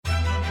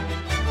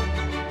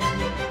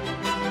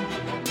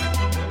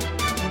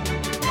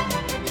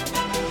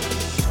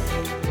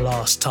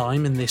Last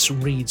time in this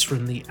Reads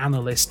from the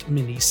Analyst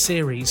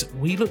mini-series,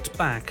 we looked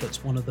back at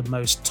one of the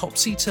most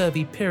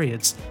topsy-turvy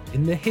periods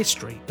in the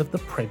history of the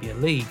Premier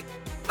League,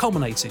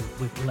 culminating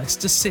with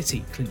Leicester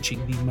City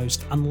clinching the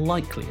most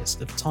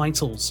unlikeliest of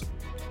titles.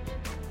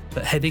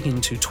 But heading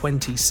into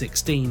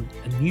 2016,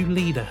 a new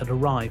leader had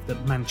arrived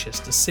at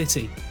Manchester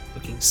City,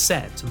 looking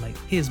set to make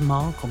his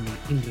mark on the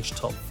English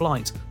top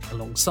flight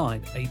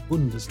alongside a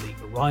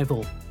Bundesliga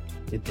rival.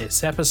 In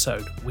this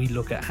episode, we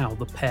look at how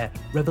the pair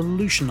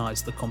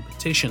revolutionised the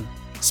competition,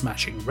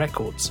 smashing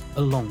records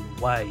along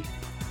the way.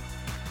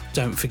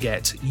 Don't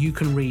forget, you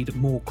can read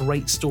more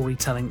great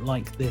storytelling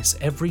like this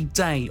every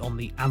day on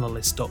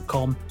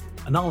theanalyst.com,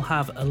 and I'll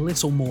have a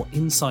little more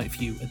insight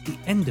for you at the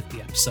end of the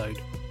episode.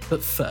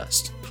 But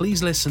first,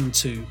 please listen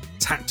to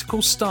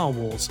Tactical Star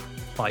Wars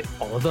by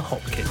Oliver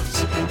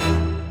Hopkins.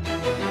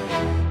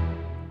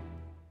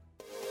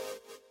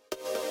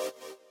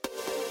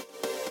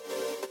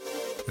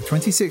 The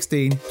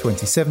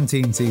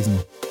 2016-2017 season.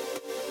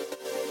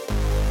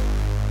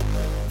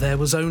 There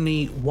was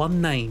only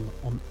one name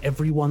on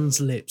everyone's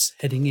lips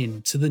heading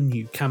into the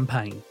new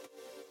campaign: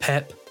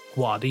 Pep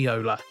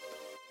Guardiola.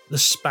 The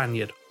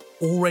Spaniard,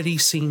 already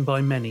seen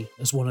by many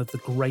as one of the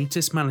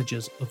greatest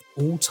managers of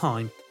all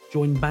time,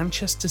 joined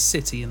Manchester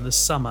City in the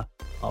summer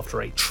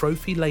after a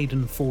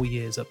trophy-laden 4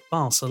 years at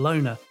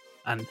Barcelona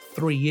and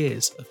 3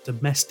 years of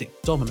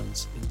domestic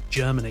dominance in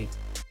Germany.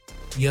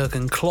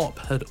 Jurgen Klopp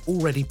had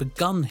already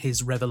begun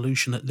his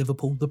revolution at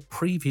Liverpool the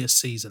previous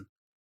season.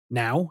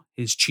 Now,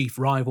 his chief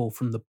rival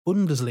from the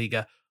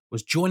Bundesliga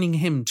was joining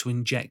him to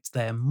inject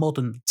their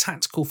modern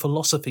tactical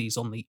philosophies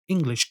on the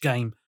English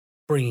game,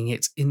 bringing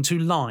it into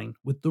line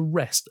with the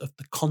rest of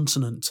the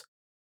continent.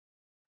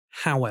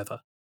 However,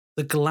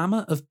 the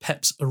glamour of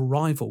Pep's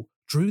arrival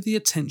drew the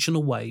attention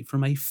away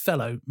from a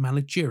fellow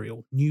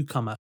managerial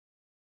newcomer.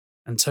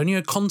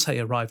 Antonio Conte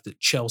arrived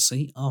at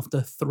Chelsea after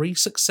 3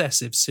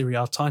 successive Serie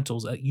A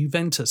titles at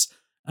Juventus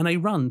and a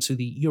run to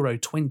the Euro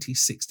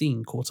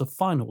 2016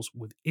 quarter-finals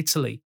with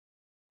Italy.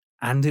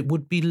 And it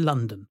would be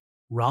London,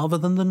 rather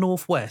than the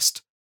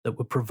Northwest, that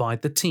would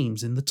provide the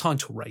teams in the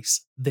title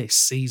race this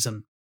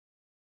season.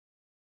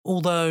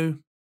 Although,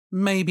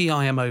 maybe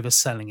I am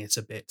overselling it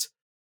a bit.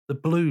 The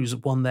Blues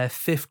won their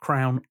 5th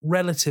crown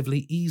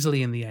relatively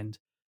easily in the end,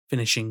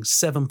 finishing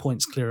 7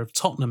 points clear of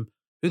Tottenham,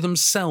 who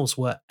themselves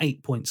were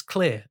 8 points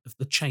clear of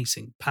the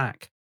chasing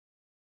pack.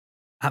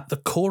 At the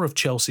core of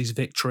Chelsea's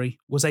victory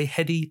was a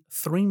heady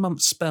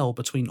 3-month spell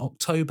between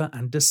October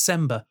and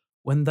December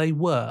when they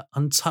were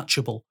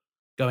untouchable,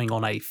 going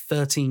on a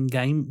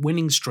 13-game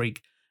winning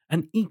streak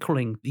and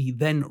equalling the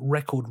then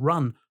record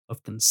run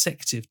of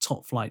consecutive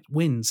top-flight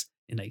wins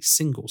in a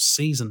single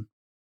season.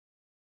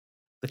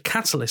 The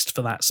catalyst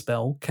for that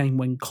spell came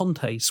when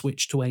Conte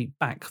switched to a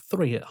back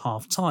 3 at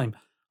half-time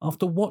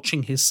after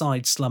watching his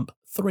side slump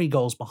 3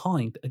 goals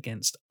behind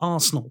against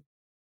Arsenal.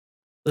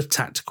 The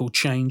tactical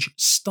change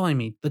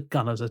stymied the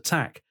Gunners'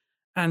 attack,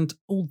 and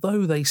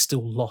although they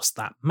still lost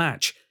that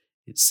match,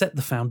 it set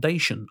the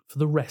foundation for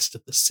the rest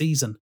of the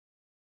season.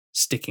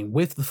 Sticking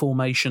with the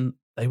formation,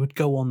 they would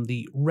go on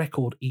the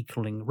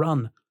record-equalling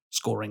run,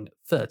 scoring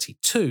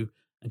 32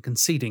 and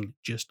conceding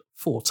just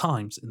 4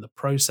 times in the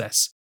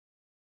process.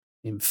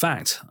 In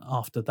fact,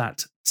 after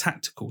that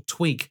tactical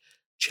tweak,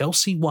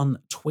 Chelsea won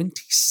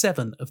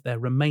 27 of their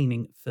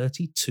remaining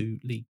 32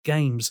 league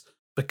games,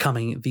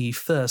 becoming the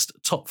first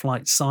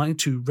top-flight side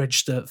to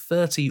register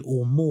 30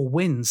 or more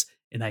wins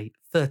in a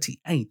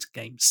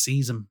 38-game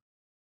season.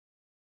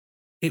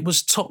 It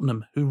was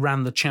Tottenham who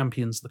ran the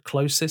champions the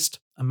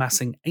closest,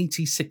 amassing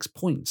 86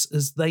 points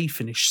as they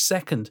finished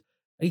second,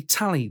 a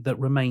tally that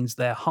remains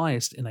their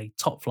highest in a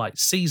top-flight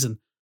season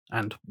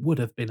and would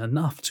have been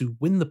enough to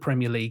win the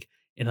Premier League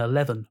in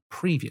 11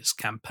 previous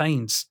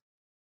campaigns.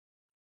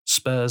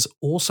 Spurs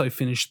also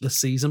finished the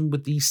season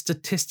with the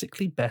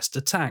statistically best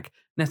attack,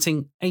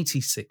 netting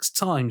 86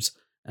 times,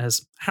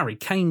 as Harry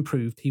Kane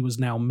proved he was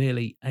now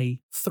merely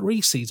a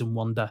 3-season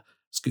wonder,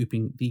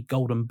 scooping the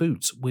Golden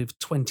Boot with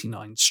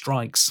 29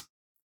 strikes.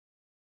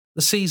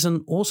 The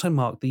season also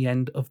marked the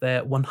end of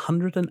their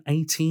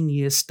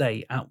 118-year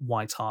stay at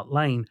White Hart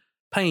Lane,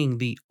 paying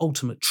the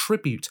ultimate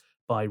tribute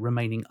by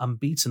remaining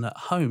unbeaten at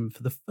home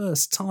for the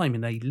first time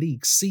in a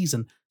league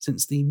season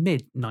since the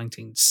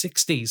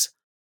mid-1960s.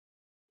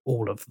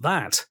 All of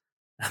that,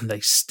 and they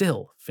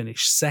still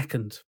finished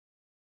second.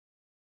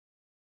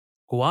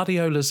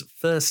 Guardiola's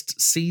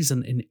first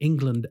season in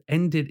England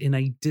ended in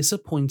a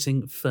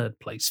disappointing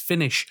 3rd-place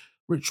finish,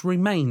 which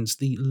remains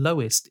the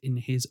lowest in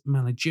his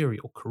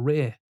managerial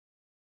career.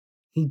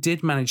 He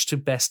did manage to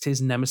best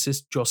his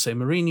nemesis Jose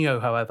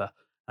Mourinho, however,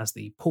 as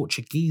the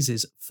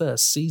Portuguese's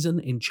first season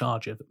in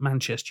charge of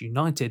Manchester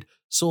United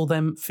saw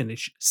them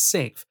finish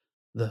 6th,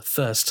 the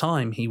first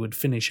time he would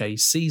finish a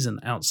season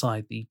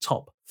outside the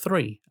top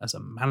 3 as a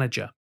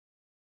manager.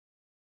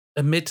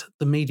 Amid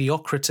the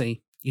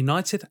mediocrity,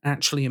 United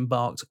actually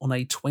embarked on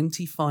a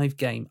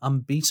 25-game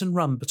unbeaten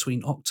run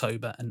between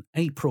October and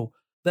April,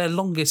 their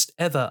longest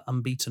ever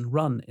unbeaten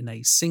run in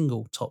a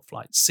single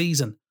top-flight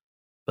season.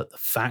 But the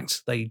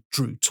fact they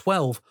drew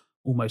 12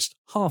 almost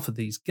half of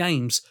these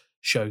games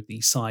showed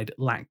the side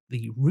lacked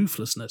the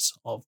ruthlessness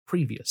of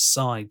previous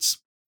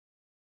sides.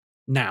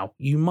 Now,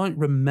 you might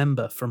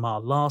remember from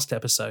our last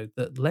episode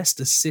that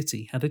Leicester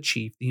City had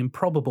achieved the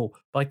improbable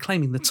by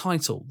claiming the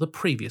title the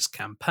previous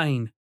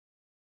campaign.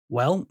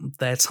 Well,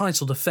 their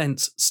title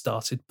defence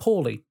started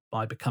poorly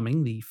by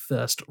becoming the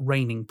first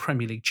reigning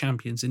Premier League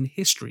champions in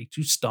history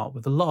to start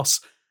with a loss.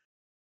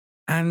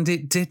 And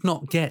it did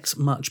not get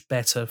much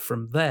better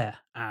from there,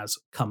 as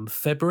come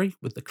February,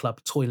 with the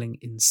club toiling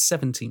in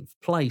 17th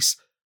place,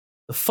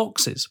 the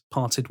Foxes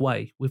parted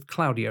way with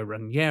Claudio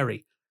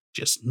Ranieri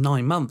just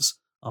 9 months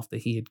after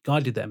he had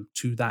guided them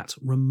to that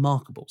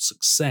remarkable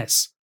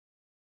success.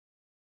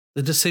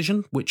 The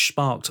decision, which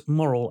sparked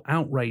moral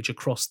outrage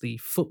across the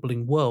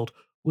footballing world,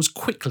 was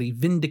quickly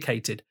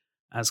vindicated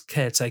as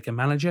caretaker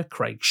manager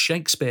Craig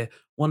Shakespeare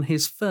won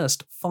his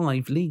first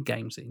 5 league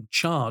games in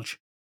charge.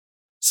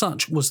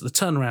 Such was the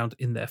turnaround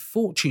in their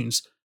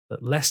fortunes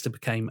that Leicester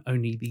became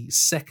only the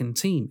second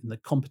team in the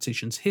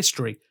competition's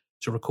history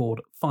to record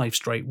 5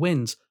 straight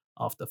wins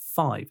after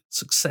 5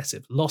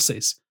 successive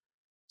losses.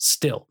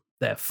 Still,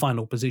 their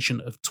final position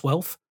of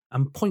 12th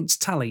and points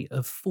tally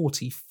of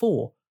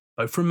 44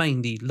 both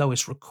remain the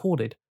lowest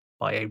recorded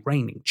by a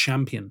reigning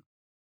champion.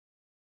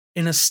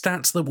 In a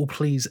stat that will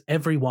please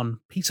everyone,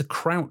 Peter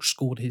Crouch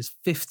scored his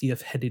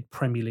 50th headed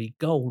Premier League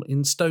goal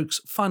in Stoke's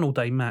final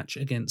day match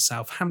against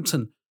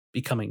Southampton,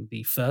 becoming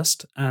the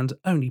first and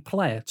only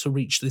player to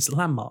reach this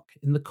landmark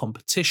in the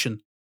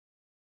competition.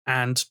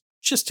 And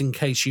just in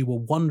case you were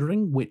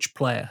wondering which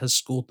player has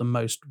scored the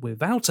most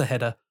without a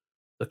header,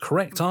 the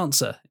correct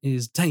answer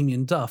is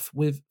Damien Duff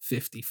with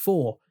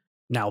 54.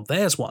 Now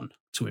there's one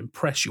to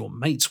impress your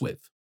mates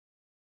with.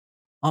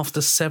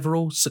 After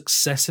several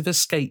successive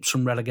escapes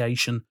from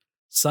relegation,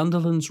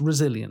 Sunderland's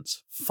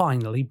resilience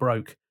finally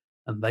broke,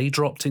 and they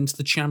dropped into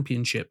the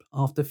Championship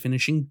after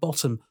finishing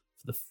bottom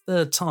for the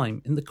 3rd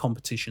time in the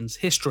competition's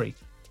history,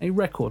 a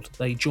record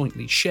they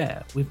jointly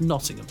share with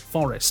Nottingham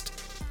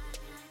Forest.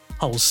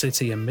 Hull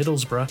City and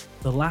Middlesbrough,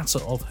 the latter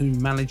of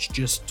whom managed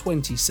just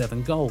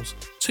 27 goals,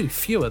 2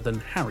 fewer than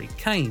Harry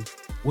Kane,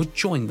 would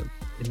join them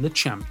in the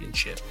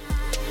Championship.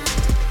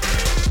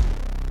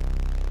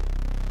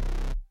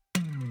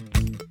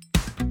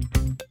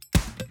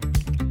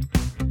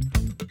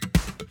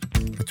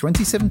 The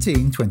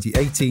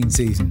 2017-2018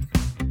 season.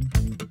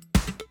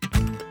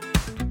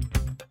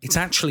 It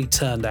actually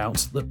turned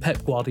out that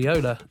Pep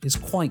Guardiola is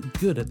quite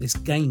good at this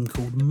game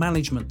called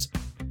management.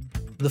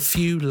 The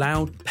few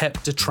loud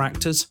Pep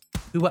detractors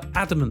who were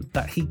adamant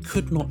that he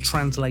could not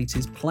translate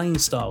his playing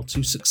style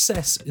to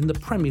success in the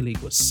Premier League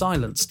were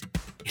silenced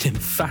in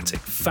emphatic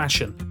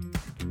fashion.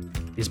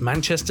 His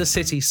Manchester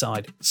City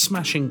side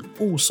smashing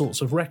all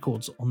sorts of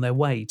records on their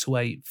way to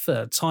a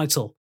 3rd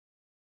title.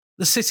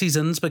 The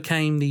Citizens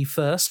became the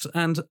first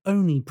and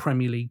only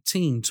Premier League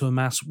team to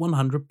amass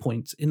 100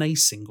 points in a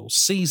single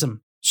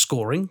season,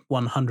 scoring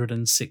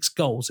 106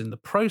 goals in the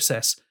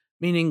process,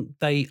 meaning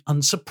they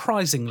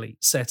unsurprisingly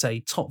set a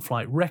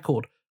top-flight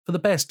record for the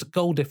best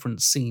goal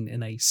difference seen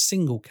in a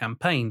single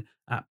campaign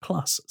at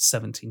plus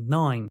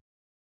 79.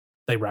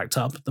 They racked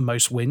up the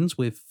most wins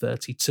with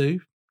 32,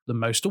 the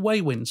most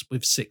away wins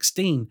with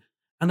 16,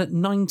 and at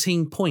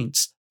 19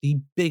 points, the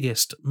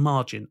biggest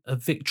margin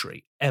of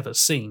victory ever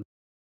seen.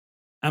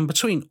 And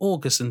between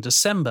August and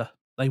December,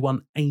 they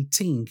won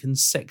 18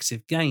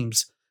 consecutive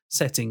games,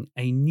 setting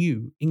a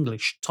new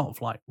English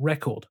top-flight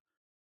record.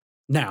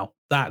 Now,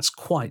 that's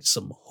quite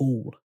some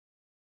haul.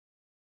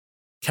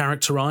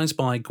 Characterised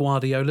by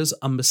Guardiola's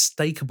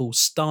unmistakable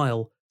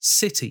style,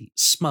 City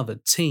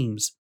smothered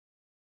teams.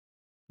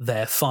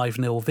 Their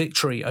 5-0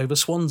 victory over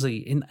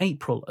Swansea in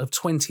April of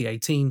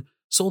 2018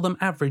 saw them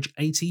average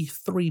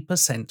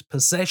 83%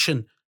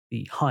 possession,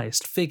 the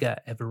highest figure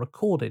ever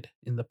recorded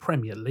in the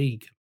Premier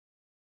League.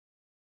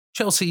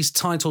 Chelsea's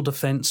title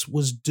defence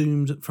was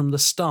doomed from the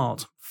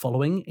start,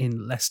 following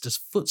in Leicester's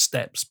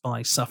footsteps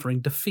by suffering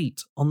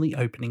defeat on the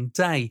opening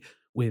day,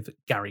 with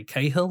Gary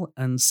Cahill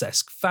and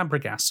Cesc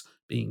Fabregas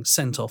being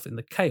sent off in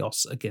the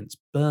chaos against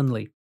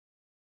Burnley.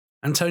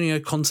 Antonio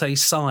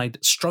Conte's side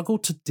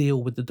struggled to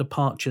deal with the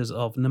departures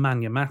of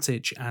Nemanja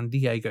Matic and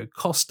Diego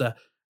Costa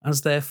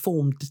as their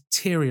form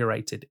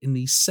deteriorated in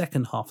the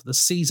second half of the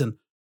season,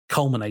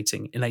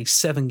 culminating in a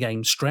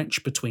 7-game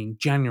stretch between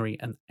January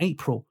and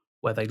April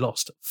where they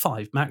lost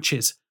 5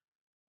 matches.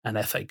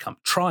 An FA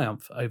Cup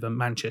triumph over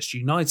Manchester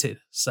United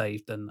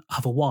saved an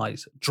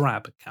otherwise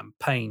drab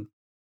campaign.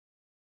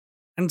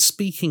 And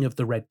speaking of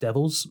the Red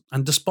Devils,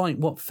 and despite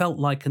what felt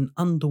like an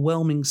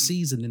underwhelming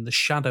season in the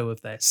shadow of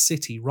their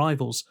City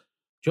rivals,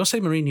 Jose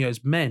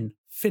Mourinho's men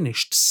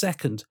finished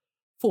second,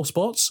 4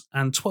 spots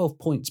and 12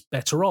 points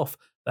better off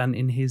than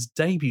in his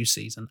debut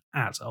season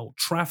at Old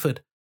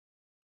Trafford.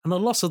 And a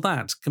lot of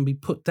that can be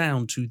put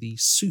down to the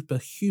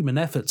superhuman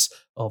efforts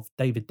of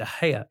David De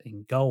Gea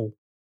in goal.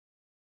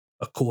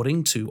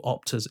 According to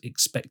Opta's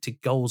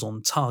expected goals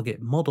on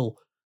target model,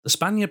 the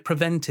Spaniard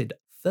prevented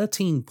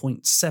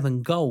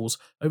 13.7 goals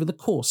over the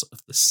course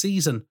of the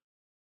season.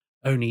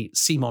 Only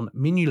Simon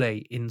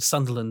Mignolet in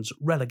Sunderland's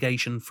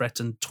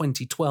relegation-threatened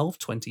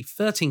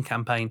 2012-2013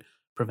 campaign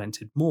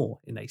prevented more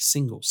in a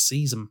single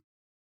season.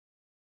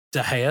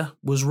 De Gea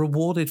was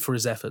rewarded for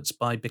his efforts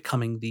by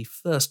becoming the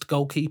first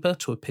goalkeeper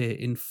to appear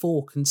in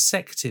 4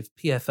 consecutive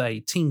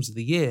PFA Teams of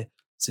the Year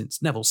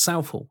since Neville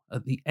Southall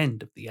at the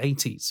end of the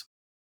 80s.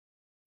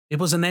 It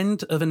was an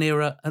end of an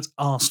era at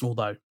Arsenal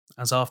though,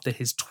 as after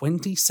his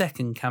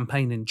 22nd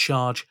campaign in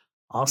charge,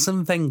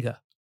 Arsene Wenger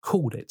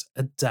called it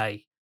a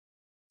day.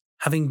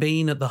 Having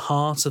been at the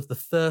heart of the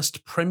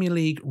first Premier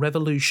League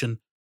revolution,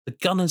 the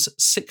Gunners'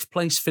 6th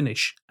place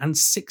finish and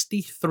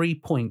 63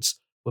 points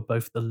were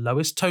both the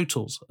lowest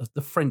totals of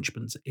the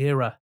Frenchman's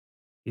era.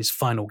 His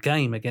final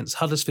game against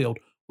Huddersfield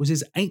was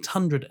his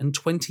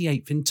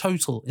 828th in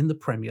total in the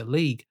Premier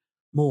League,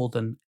 more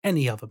than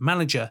any other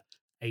manager,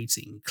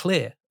 18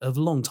 clear of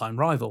longtime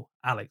rival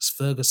Alex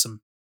Ferguson.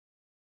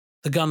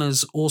 The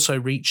Gunners also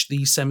reached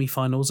the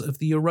semi-finals of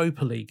the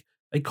Europa League,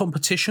 a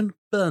competition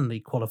Burnley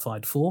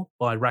qualified for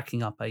by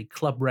racking up a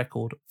club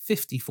record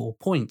 54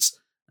 points,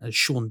 as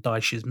Sean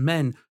Dyche's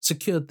men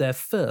secured their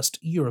first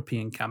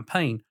European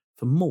campaign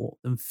for more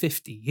than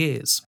 50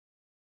 years.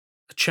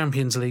 A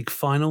Champions League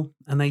final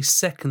and a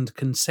second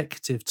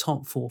consecutive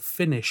top 4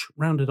 finish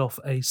rounded off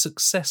a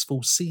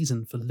successful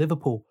season for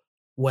Liverpool,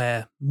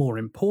 where, more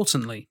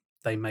importantly,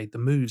 they made the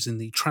moves in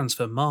the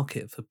transfer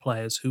market for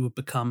players who would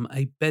become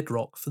a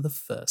bedrock for the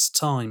first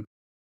time.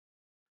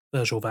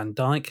 Virgil van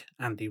Dijk,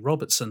 Andy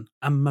Robertson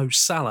and Mo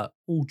Salah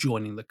all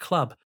joining the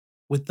club,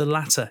 with the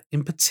latter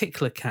in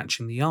particular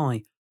catching the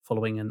eye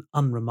following an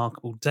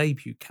unremarkable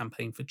debut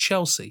campaign for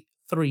Chelsea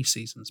 3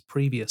 seasons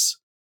previous.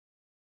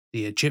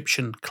 The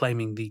Egyptian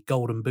claiming the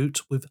Golden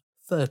Boot with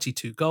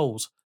 32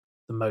 goals,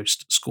 the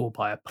most scored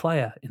by a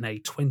player in a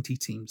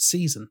 20-team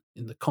season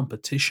in the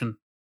competition.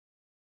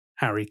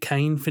 Harry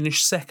Kane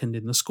finished second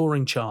in the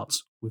scoring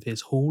charts, with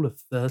his haul of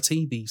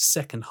 30 the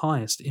second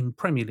highest in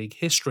Premier League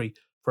history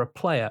for a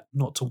player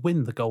not to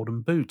win the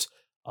Golden Boot,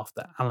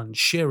 after Alan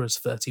Shearer's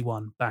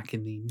 31 back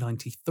in the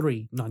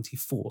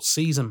 93-94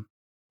 season.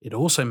 It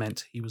also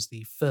meant he was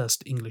the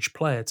first English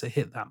player to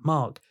hit that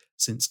mark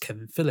since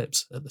Kevin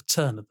Phillips at the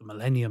turn of the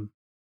millennium.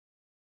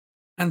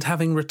 And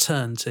having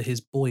returned to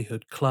his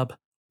boyhood club,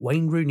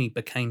 Wayne Rooney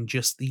became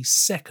just the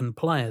second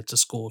player to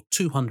score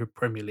 200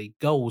 Premier League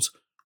goals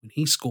when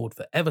he scored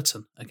for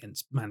Everton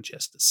against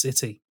Manchester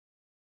City.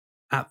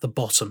 At the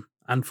bottom,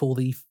 and for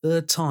the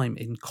 3rd time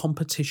in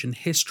competition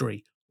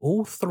history,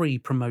 all 3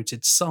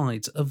 promoted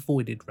sides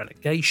avoided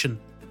relegation.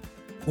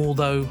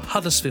 Although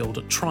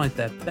Huddersfield tried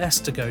their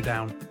best to go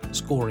down,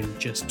 scoring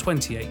just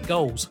 28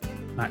 goals,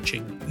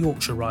 matching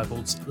Yorkshire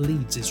rivals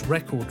Leeds'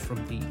 record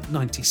from the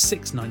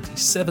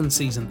 96-97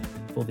 season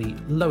for the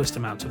lowest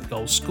amount of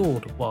goals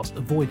scored whilst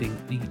avoiding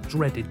the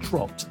dreaded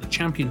drop to the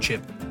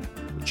Championship,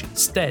 which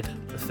instead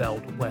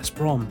befell West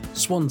Brom,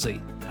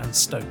 Swansea and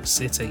Stoke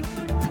City.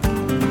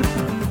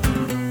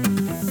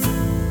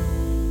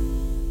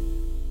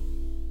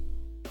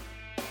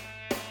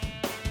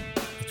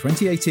 The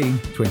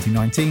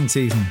 2018-2019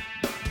 season.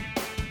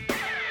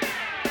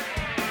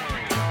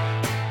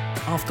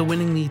 After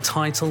winning the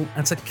title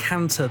at a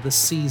canter the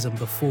season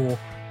before,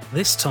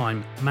 this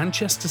time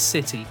Manchester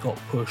City got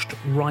pushed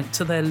right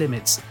to their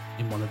limits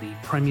in one of the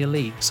Premier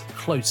League's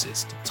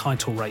closest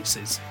title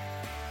races.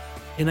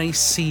 In a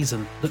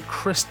season that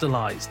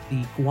crystallised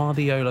the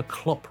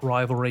Guardiola-Klopp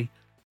rivalry,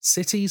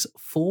 City's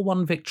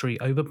 4-1 victory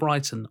over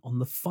Brighton on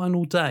the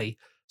final day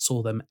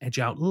saw them edge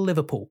out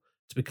Liverpool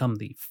to become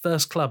the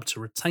first club to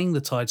retain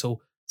the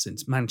title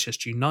since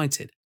Manchester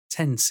United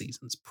 10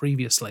 seasons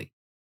previously.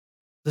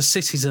 The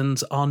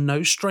Citizens are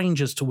no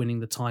strangers to winning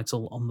the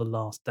title on the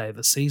last day of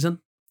the season,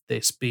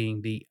 this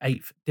being the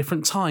 8th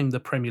different time the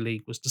Premier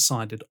League was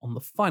decided on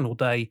the final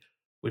day,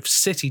 with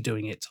City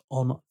doing it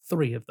on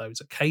 3 of those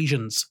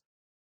occasions.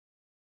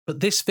 But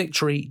this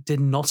victory did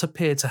not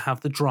appear to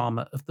have the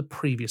drama of the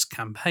previous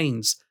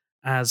campaigns,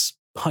 as,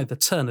 by the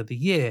turn of the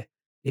year,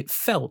 it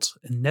felt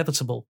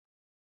inevitable.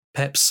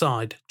 Pep's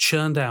side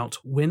churned out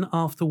win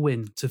after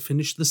win to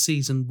finish the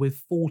season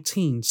with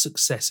 14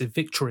 successive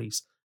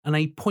victories and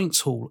a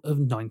points haul of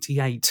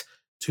 98,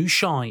 too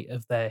shy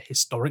of their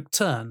historic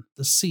turn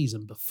the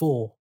season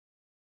before.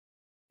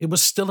 It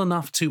was still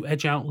enough to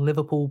edge out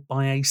Liverpool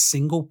by a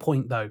single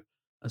point though,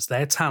 as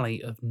their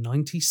tally of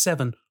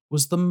 97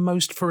 was the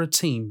most for a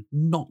team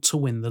not to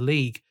win the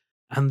league,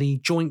 and the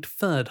joint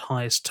 3rd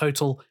highest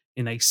total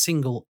in a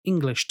single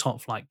English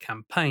top-flight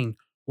campaign,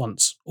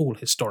 once all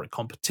historic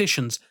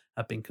competitions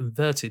had been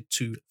converted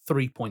to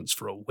 3 points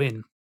for a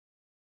win.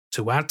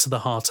 To add to the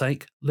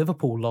heartache,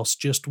 Liverpool lost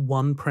just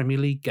 1 Premier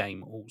League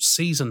game all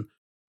season,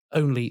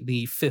 only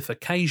the 5th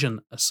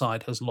occasion a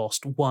side has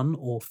lost 1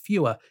 or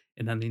fewer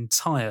in an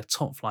entire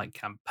top-flight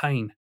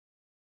campaign.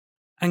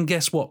 And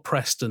guess what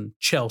Preston,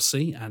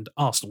 Chelsea and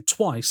Arsenal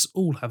twice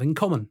all have in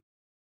common?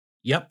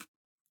 Yep,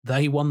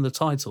 they won the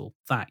title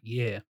that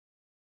year.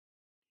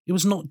 It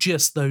was not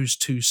just those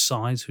 2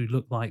 sides who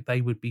looked like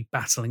they would be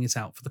battling it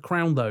out for the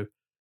crown though.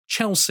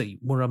 Chelsea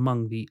were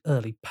among the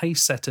early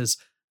pace setters,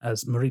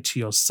 as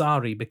Maurizio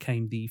Sarri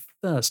became the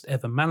first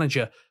ever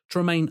manager to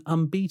remain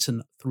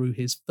unbeaten through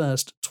his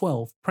first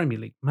 12 Premier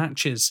League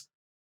matches.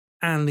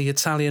 And the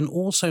Italian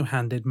also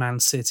handed Man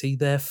City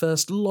their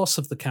first loss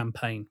of the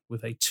campaign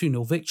with a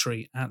 2-0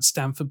 victory at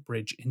Stamford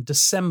Bridge in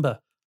December,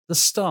 the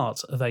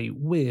start of a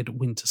weird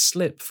winter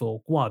slip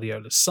for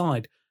Guardiola's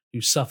side,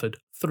 who suffered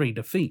 3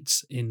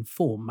 defeats in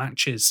 4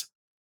 matches.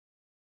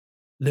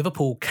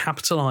 Liverpool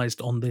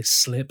capitalised on this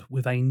slip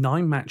with a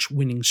 9-match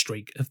winning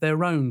streak of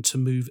their own to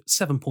move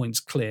 7 points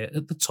clear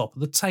at the top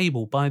of the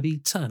table by the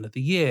turn of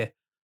the year,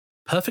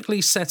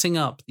 perfectly setting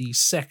up the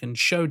second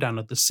showdown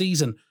of the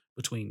season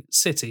between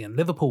City and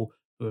Liverpool,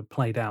 who had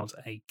played out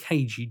a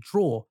cagey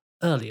draw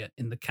earlier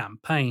in the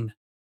campaign.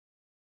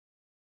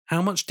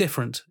 How much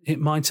different it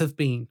might have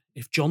been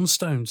if John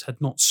Stones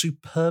had not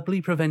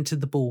superbly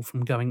prevented the ball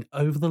from going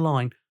over the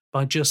line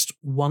by just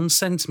 1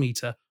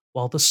 centimetre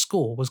while the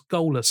score was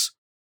goalless,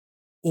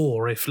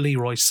 or if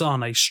Leroy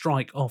Sané's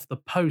strike off the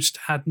post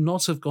had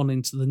not have gone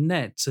into the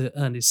net to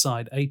earn his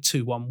side a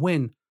 2-1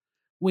 win.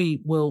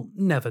 We will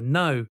never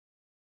know.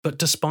 But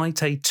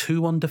despite a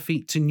 2-1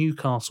 defeat to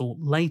Newcastle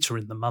later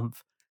in the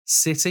month,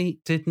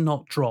 City did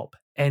not drop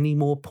any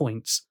more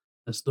points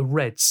as the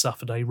Reds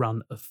suffered a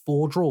run of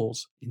 4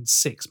 draws in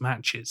 6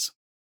 matches.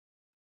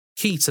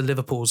 Key to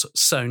Liverpool's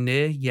so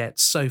near yet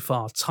so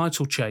far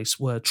title chase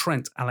were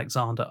Trent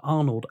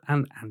Alexander-Arnold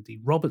and Andy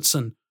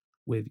Robertson,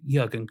 with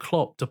Jurgen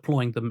Klopp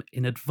deploying them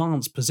in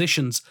advanced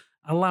positions,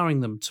 allowing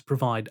them to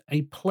provide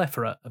a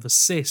plethora of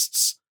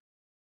assists.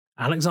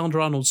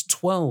 Alexander-Arnold's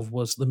 12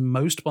 was the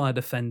most by a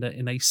defender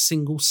in a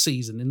single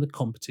season in the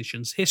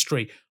competition's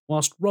history,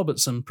 whilst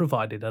Robertson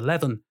provided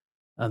 11,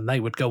 and they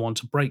would go on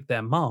to break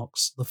their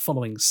marks the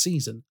following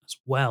season as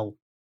well.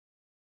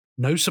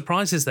 No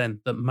surprises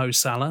then that Mo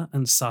Salah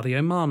and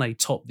Sadio Mane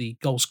topped the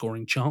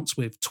goal-scoring charts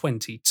with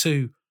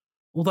 22,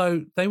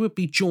 although they would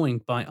be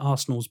joined by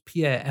Arsenal's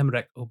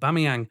Pierre-Emerick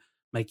Aubameyang,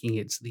 making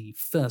it the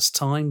first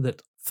time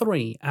that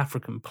 3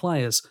 African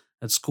players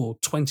had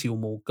scored 20 or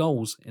more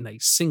goals in a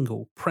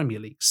single Premier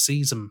League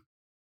season.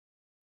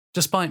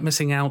 Despite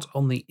missing out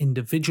on the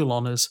individual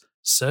honours,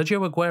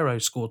 Sergio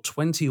Aguero scored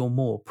 20 or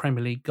more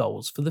Premier League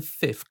goals for the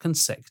 5th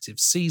consecutive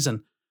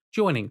season,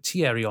 joining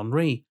Thierry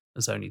Henry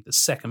as only the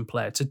 2nd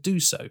player to do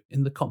so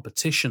in the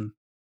competition.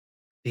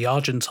 The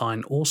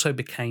Argentine also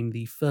became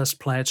the first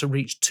player to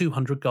reach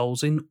 200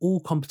 goals in all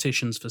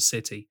competitions for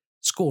City,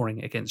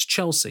 scoring against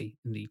Chelsea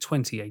in the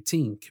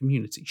 2018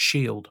 Community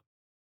Shield.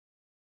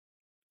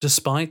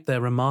 Despite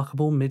their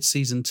remarkable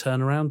mid-season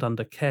turnaround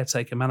under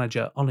caretaker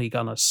manager Ole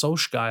Gunnar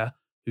Solskjaer,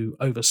 who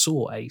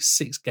oversaw a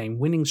 6-game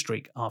winning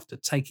streak after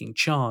taking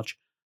charge,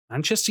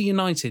 Manchester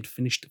United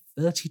finished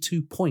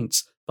 32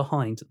 points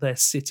behind their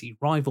City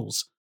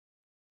rivals.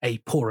 A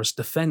porous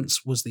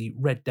defence was the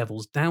Red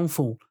Devils'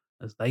 downfall,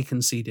 as they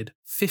conceded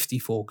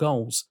 54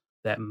 goals,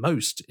 their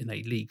most in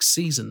a league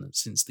season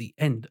since the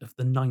end of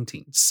the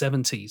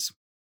 1970s.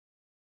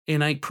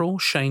 In April,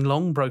 Shane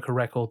Long broke a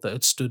record that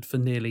had stood for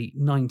nearly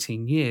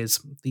 19 years,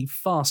 the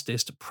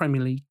fastest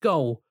Premier League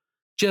goal,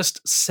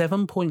 just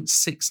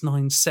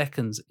 7.69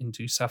 seconds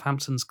into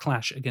Southampton's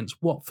clash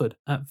against Watford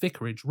at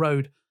Vicarage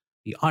Road.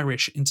 The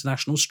Irish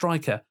international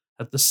striker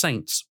had the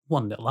Saints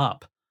 1-0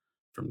 up.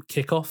 From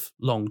kick-off,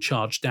 Long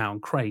charged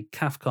down Craig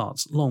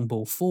Cathcart's long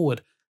ball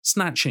forward,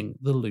 snatching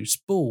the loose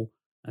ball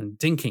and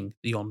dinking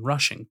the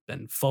on-rushing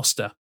Ben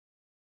Foster.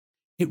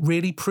 It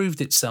really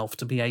proved itself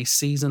to be a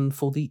season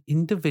for the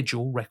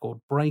individual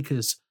record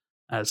breakers,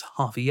 as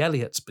Harvey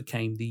Elliott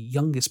became the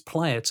youngest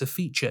player to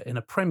feature in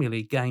a Premier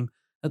League game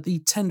at the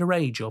tender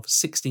age of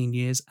 16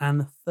 years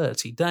and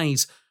 30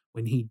 days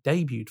when he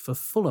debuted for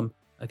Fulham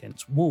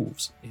against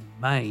Wolves in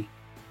May.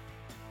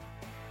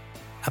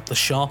 At the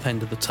sharp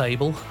end of the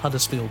table,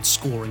 Huddersfield's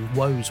scoring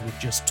woes with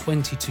just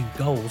 22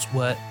 goals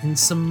were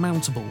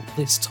insurmountable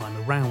this time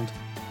around,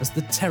 as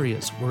the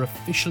Terriers were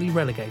officially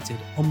relegated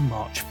on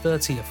March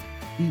 30th,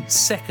 the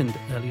second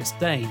earliest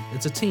day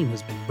that a team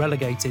has been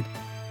relegated,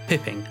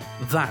 pipping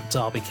that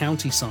Derby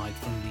County side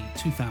from the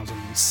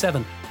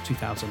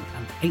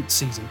 2007-2008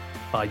 season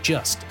by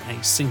just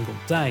a single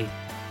day.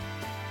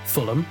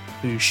 Fulham,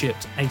 who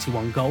shipped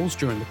 81 goals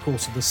during the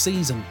course of the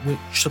season, which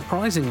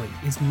surprisingly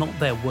is not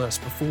their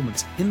worst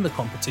performance in the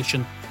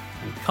competition,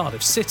 and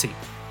Cardiff City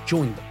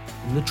joined them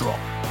in the drop.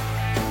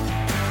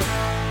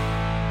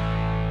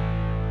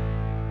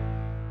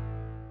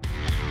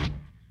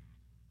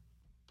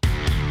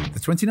 The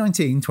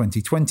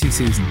 2019-2020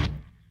 season.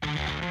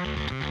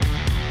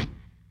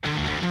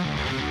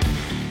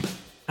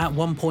 At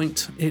one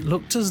point, it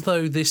looked as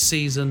though this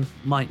season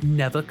might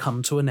never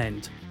come to an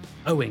end,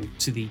 owing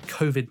to the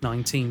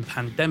COVID-19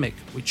 pandemic,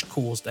 which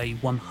caused a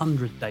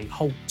 100-day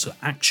halt to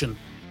action.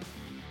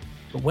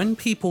 But when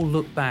people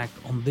look back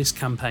on this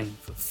campaign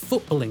for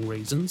footballing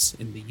reasons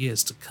in the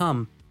years to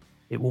come,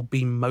 it will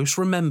be most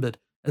remembered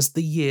as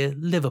the year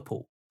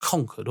Liverpool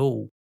conquered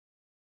all.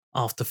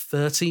 After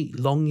 30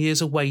 long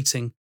years of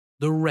waiting,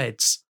 the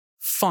Reds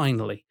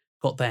finally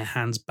got their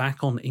hands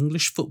back on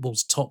English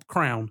football's top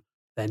crown,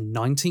 their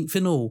 19th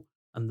in all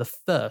and the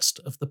first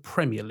of the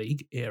Premier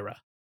League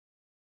era.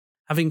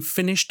 Having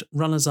finished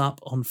runners-up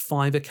on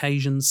 5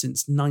 occasions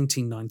since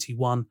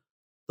 1991,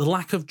 the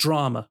lack of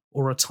drama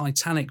or a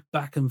titanic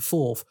back and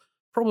forth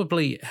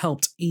probably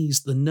helped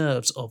ease the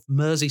nerves of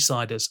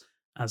Merseysiders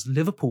as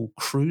Liverpool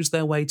cruised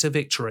their way to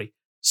victory,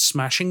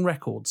 smashing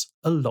records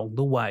along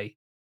the way.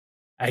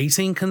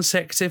 18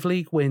 consecutive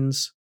league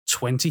wins,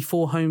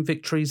 24 home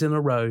victories in a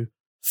row,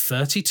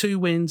 32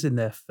 wins in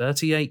their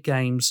 38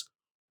 games,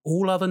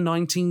 all other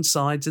 19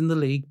 sides in the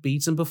league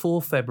beaten before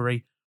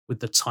February, with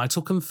the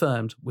title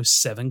confirmed with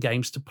 7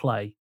 games to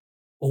play.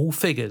 All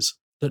figures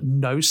that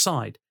no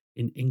side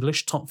in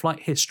English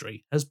top-flight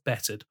history has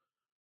bettered,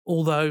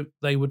 although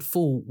they would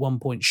fall 1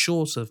 point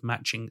short of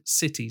matching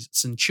City's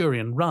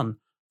Centurion run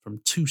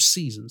from 2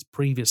 seasons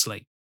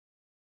previously.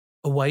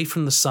 Away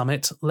from the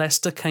summit,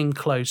 Leicester came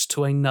close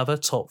to another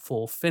top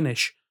 4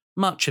 finish,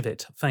 much of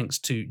it thanks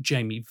to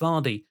Jamie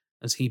Vardy,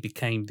 as he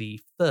became the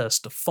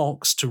first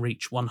Fox to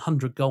reach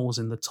 100 goals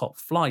in the top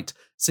flight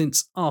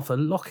since Arthur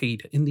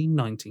Lockheed in the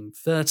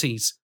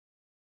 1930s.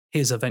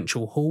 His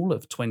eventual haul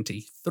of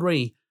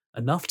 23,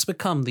 enough to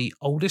become the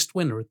oldest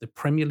winner of the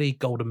Premier League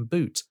Golden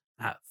Boot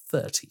at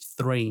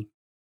 33.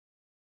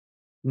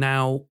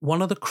 Now,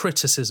 one of the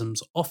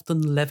criticisms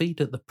often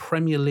levied at the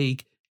Premier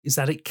League is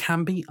that it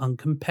can be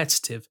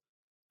uncompetitive,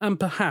 and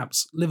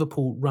perhaps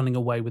Liverpool running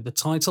away with the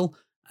title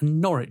and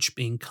Norwich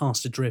being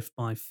cast adrift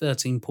by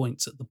 13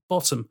 points at the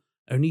bottom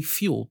only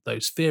fueled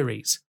those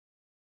theories.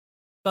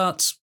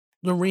 But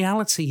the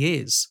reality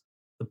is,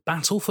 the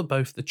battle for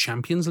both the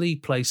Champions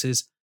League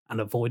places and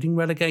avoiding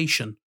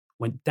relegation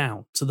went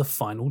down to the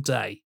final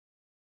day.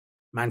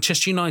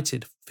 Manchester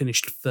United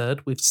finished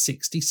third with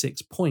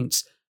 66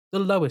 points, the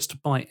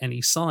lowest by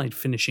any side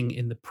finishing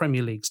in the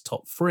Premier League's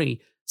top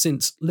 3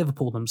 since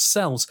Liverpool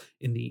themselves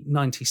in the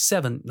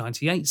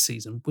 97-98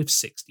 season with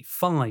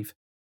 65.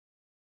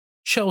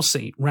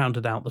 Chelsea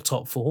rounded out the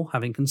top 4,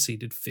 having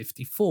conceded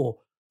 54,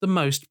 the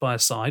most by a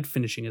side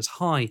finishing as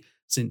high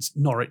since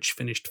Norwich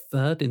finished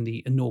third in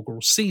the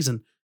inaugural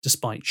season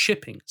despite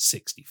shipping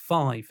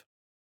 65.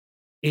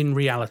 In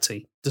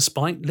reality,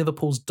 despite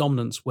Liverpool's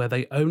dominance where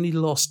they only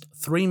lost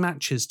 3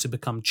 matches to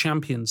become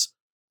champions,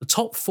 the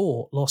top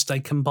 4 lost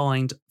a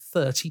combined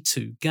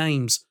 32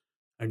 games.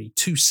 Only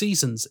 2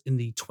 seasons in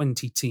the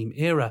 20-team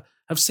era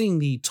have seen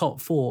the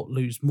top 4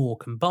 lose more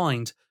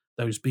combined,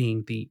 those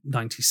being the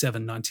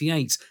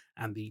 97-98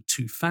 and the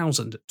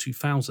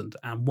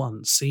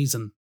 2000-2001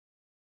 season.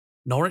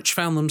 Norwich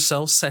found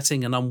themselves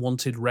setting an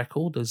unwanted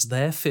record as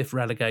their 5th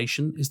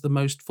relegation is the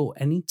most for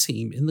any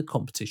team in the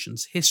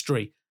competition's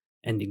history,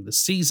 ending the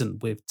season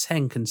with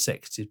 10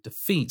 consecutive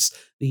defeats,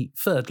 the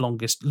 3rd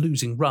longest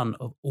losing run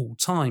of all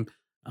time,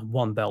 and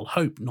one they'll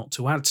hope not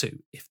to add to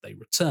if they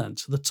return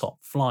to the top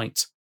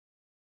flight.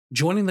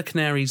 Joining the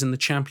Canaries in the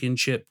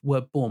Championship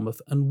were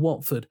Bournemouth and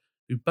Watford,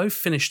 who both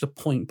finished a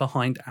point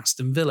behind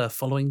Aston Villa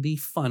following the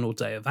final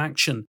day of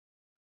action.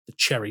 The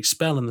cherry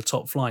spell in the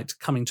top flight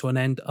coming to an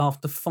end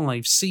after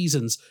 5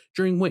 seasons,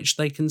 during which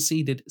they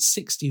conceded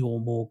 60 or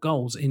more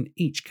goals in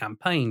each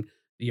campaign,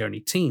 the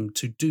only team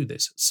to do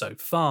this so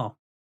far.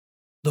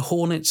 The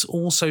Hornets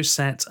also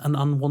set an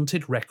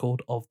unwanted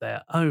record of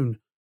their own,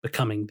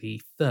 becoming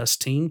the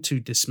first team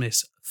to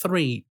dismiss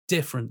 3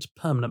 different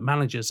permanent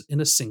managers in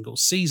a single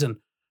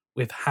season,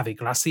 with Javi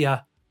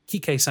Gracia,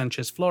 Quique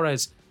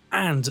Sanchez-Flores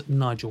and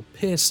Nigel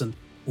Pearson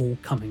all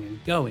coming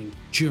and going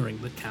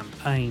during the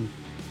campaign.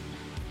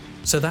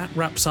 So that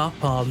wraps up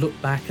our look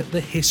back at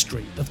the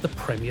history of the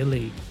Premier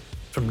League,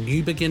 from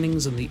new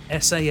beginnings in the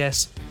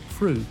SAS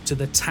through to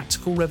the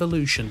tactical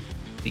revolution.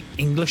 The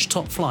English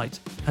top flight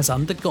has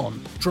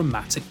undergone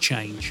dramatic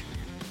change.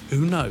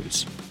 Who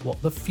knows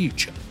what the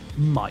future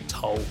might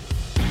hold?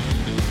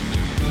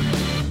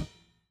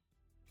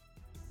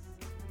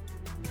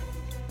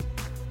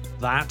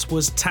 That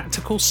was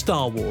Tactical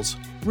Star Wars,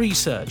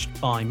 researched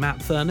by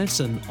Matt Furness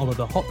and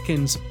Oliver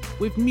Hopkins,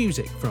 with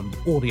music from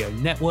Audio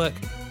Network,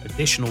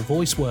 additional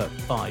voice work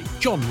by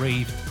John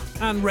Reeve,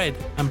 and read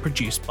and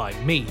produced by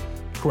me,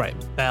 Graham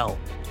Bell.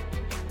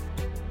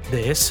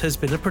 This has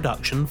been a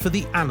production for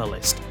The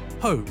Analyst,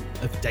 home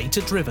of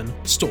data-driven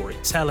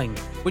storytelling,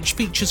 which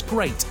features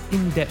great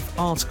in-depth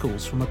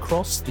articles from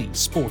across the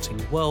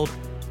sporting world,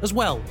 as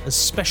well as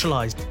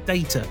specialised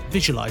data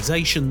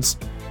visualisations,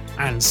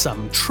 and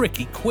some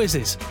tricky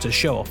quizzes to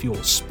show off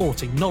your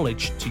sporting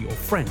knowledge to your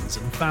friends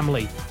and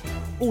family.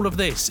 All of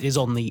this is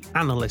on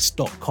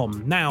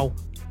theanalyst.com now,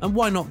 and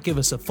why not give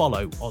us a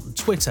follow on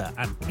Twitter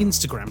and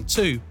Instagram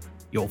too?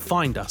 You'll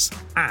find us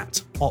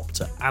at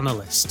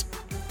OptaAnalyst.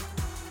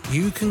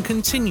 You can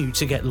continue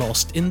to get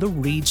lost in the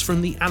reads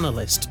from The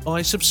Analyst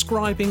by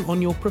subscribing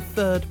on your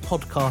preferred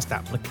podcast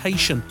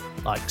application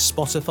like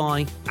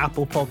Spotify,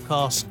 Apple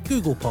Podcasts,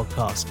 Google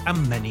Podcasts,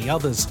 and many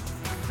others.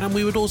 And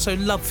we would also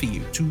love for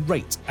you to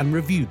rate and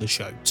review the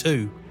show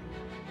too.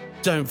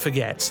 Don't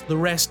forget, the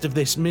rest of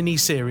this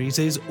mini-series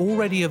is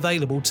already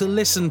available to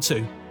listen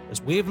to,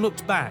 as we have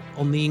looked back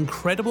on the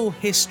incredible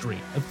history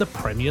of the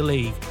Premier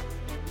League.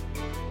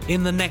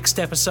 In the next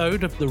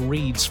episode of the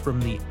Reads from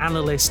The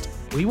Analyst,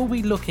 we will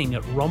be looking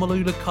at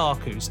Romelu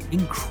Lukaku's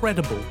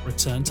incredible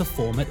return to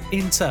form at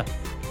Inter,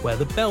 where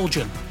the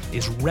Belgian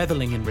is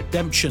revelling in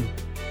redemption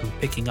and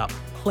picking up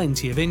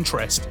plenty of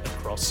interest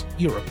across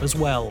Europe as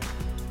well.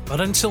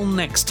 But until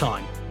next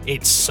time,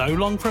 it's so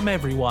long from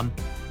everyone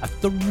at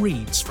the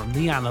Reads from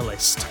the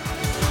Analyst.